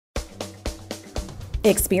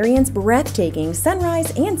Experience breathtaking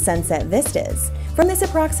sunrise and sunset vistas from this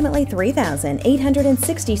approximately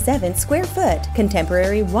 3,867 square foot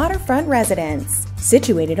contemporary waterfront residence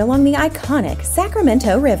situated along the iconic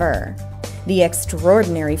Sacramento River. The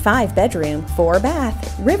extraordinary 5-bedroom,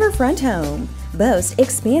 4-bath riverfront home boasts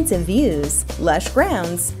expansive views, lush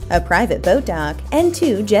grounds, a private boat dock, and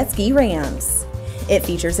 2 jet ski ramps. It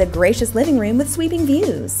features a gracious living room with sweeping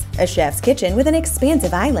views, a chef's kitchen with an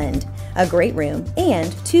expansive island, a great room,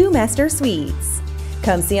 and 2 master suites.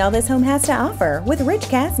 Come see all this home has to offer with Rich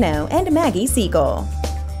Cazneaux and Maggie Siegel.